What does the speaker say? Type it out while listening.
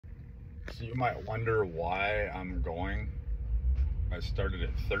So you might wonder why I'm going. I started at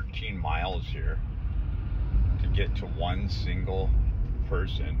 13 miles here to get to one single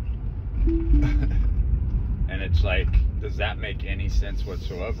person. And it's like, does that make any sense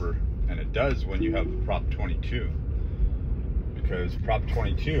whatsoever? And it does when you have the Prop 22. Because Prop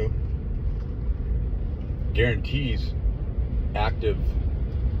 22 guarantees active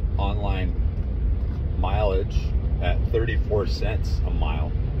online mileage at 34 cents a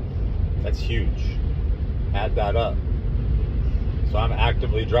mile. That's huge. Add that up. So I'm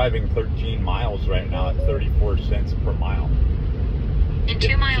actively driving 13 miles right now at 34 cents per mile. In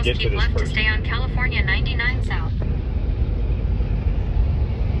 2 miles, keep left to stay on California 99 South.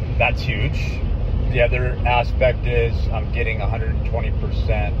 That's huge. The other aspect is I'm getting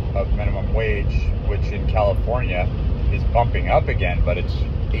 120% of minimum wage, which in California is bumping up again, but it's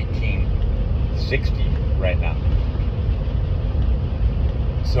 $18.60 right now.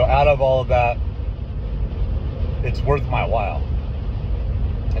 So out of all of that, it's worth my while.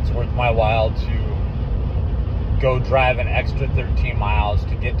 It's worth my while to go drive an extra 13 miles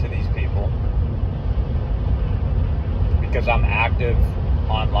to get to these people because I'm active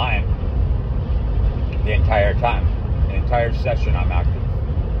online the entire time. The entire session I'm active.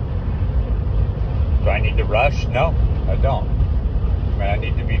 Do I need to rush? No, I don't. I mean, I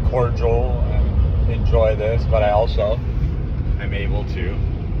need to be cordial and enjoy this, but I also am able to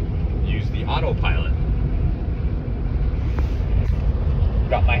use the autopilot.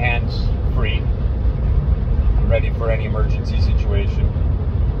 Got my hands free. I'm ready for any emergency situation.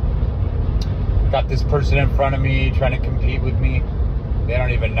 Got this person in front of me trying to compete with me. They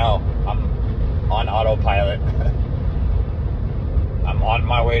don't even know I'm on autopilot. I'm on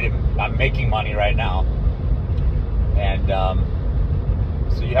my way to, I'm making money right now. And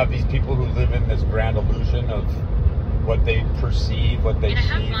so you have these people who live in this grand illusion of what they perceive, what they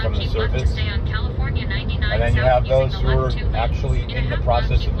see from the surface. And then you have those who are actually in the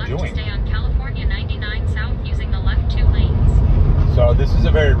process of doing. So this is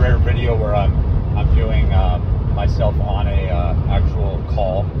a very rare video where I'm doing myself on a actual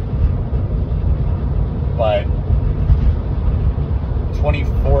call. But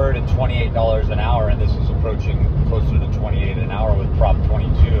 $24 to $28 an hour, and this is approaching closer to $28 an hour with Prop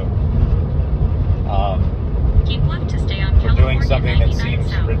 22. Keep left to stay on for doing something that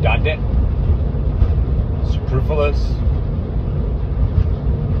seems redundant, superfluous,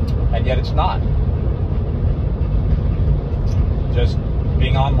 and yet it's not. Just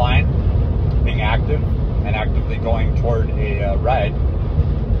being online, being active, and actively going toward a ride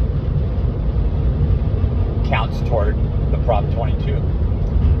counts toward the Prop 22.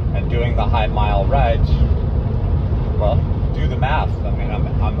 And doing the high mile rides, well, do the math. I mean,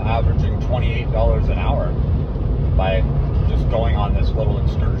 I'm averaging $28 an hour by just going on this little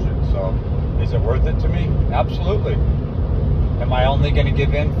excursion. So is it worth it to me? Absolutely. Am I only going to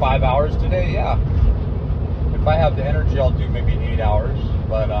give in 5 hours today? Yeah. If I have the energy, I'll do maybe 8 hours.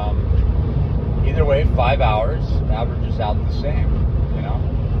 But either way, 5 hours averages out the same, you know?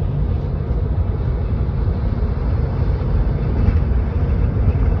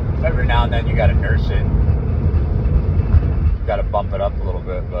 Every now and then you got to nurse it. You got to bump it up a little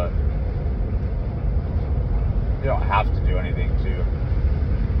bit, but you don't have to do anything too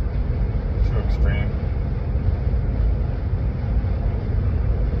extreme.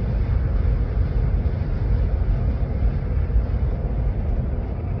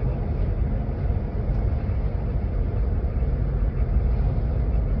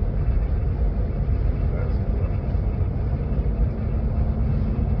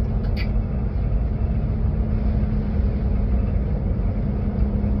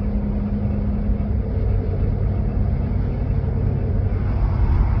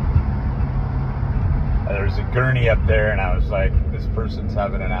 There's a gurney up there, and I was like, this person's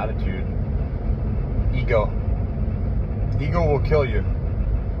having an attitude. Ego. Ego will kill you.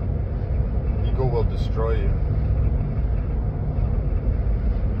 Ego will destroy you.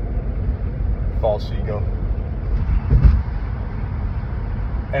 False ego.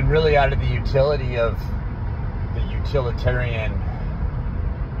 And really, out of the utility of the utilitarian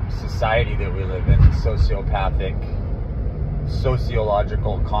society that we live in, sociopathic,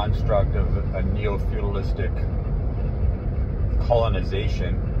 sociological construct of a neo-feudalistic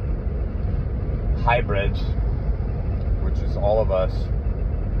colonization, hybrids, which is all of us,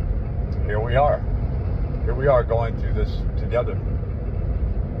 here we are. Here we are going through this together.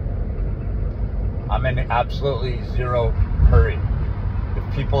 I'm in absolutely zero hurry. If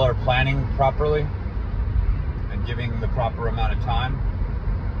people are planning properly and giving the proper amount of time,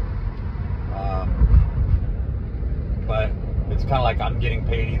 but it's kind of like I'm getting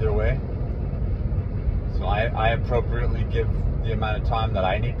paid either way. So I appropriately give the amount of time that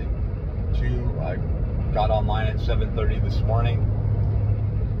I need to. I got online at 7:30 this morning.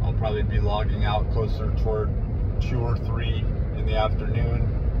 I'll probably be logging out closer toward 2 or 3 in the afternoon.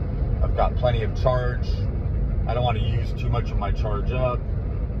 I've got plenty of charge. I don't want to use too much of my charge up.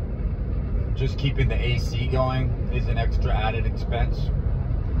 Just keeping the AC going is an extra added expense.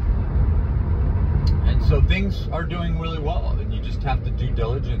 And so things are doing really well, and you just have to do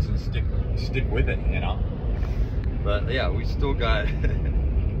diligence and stick with it, you know. But yeah, we still got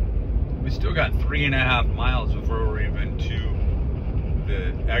 3.5 miles before we're even to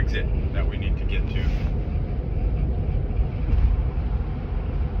the exit that we need to get to.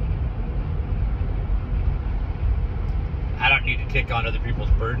 I don't need to take on other people's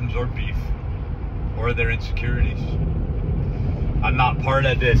burdens or beef or their insecurities. I'm not part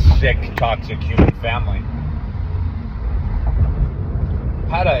of this sick, toxic human family.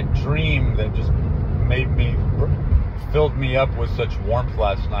 I had a dream that just filled me up with such warmth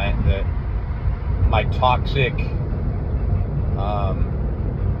last night that my toxic,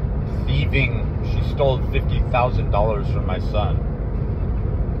 thieving, she stole $50,000 from my son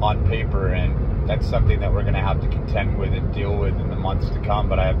on paper, and that's something that we're going to have to contend with and deal with in the months to come.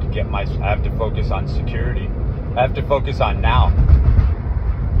 But I have to focus on security. I have to focus on now,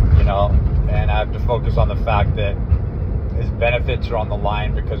 you know, and I have to focus on the fact that his benefits are on the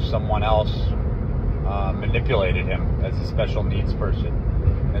line because someone else manipulated him as a special needs person.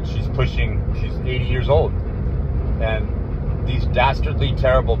 And she's 80 years old. And these dastardly,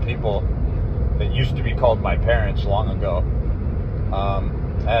 terrible people that used to be called my parents long ago,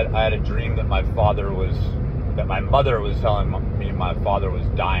 I had a dream that my mother was telling me my father was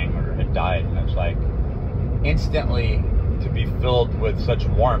dying or had died, and it's like instantly to be filled with such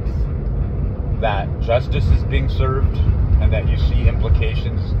warmth that justice is being served and that you see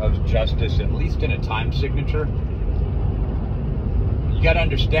implications of justice, at least in a time signature. You got to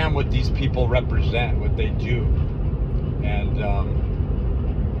understand what these people represent, what they do. And,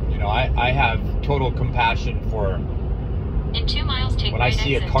 you know, I have total compassion for, in 2 miles, take when I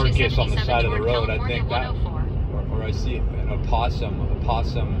see a carcass on the side of the road, I think that, 104. or I see an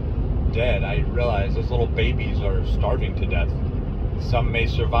opossum dead, I realize those little babies are starving to death. Some may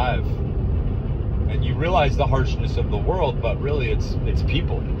survive. And you realize the harshness of the world, but really it's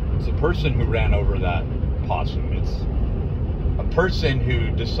people. It's a person who ran over that possum. It's a person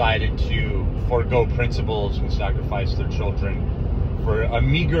who decided to forego principles and sacrifice their children for a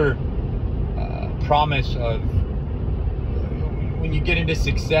meager promise of, when you get into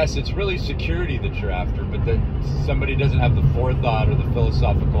success, it's really security that you're after, but that somebody doesn't have the forethought or the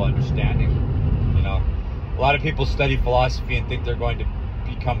philosophical understanding. You know, a lot of people study philosophy and think they're going to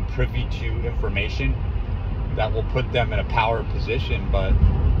become privy to information that will put them in a power position, but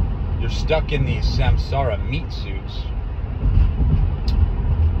you're stuck in these samsara meat suits.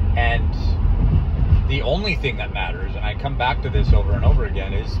 And the only thing that matters, and I come back to this over and over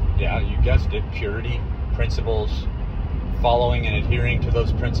again, is, yeah, you guessed it, purity, principles, following and adhering to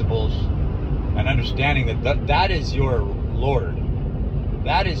those principles, and understanding that is your Lord.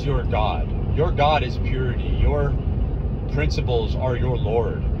 That is your God. Your God is purity. Your principles are your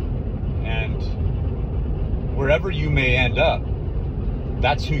Lord. And wherever you may end up,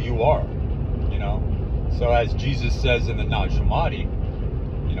 that's who you are, you know? So as Jesus says in the Nag Hammadi,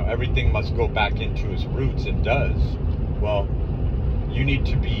 you know, everything must go back into its roots, and does. Well, you need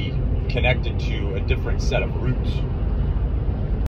to be connected to a different set of roots.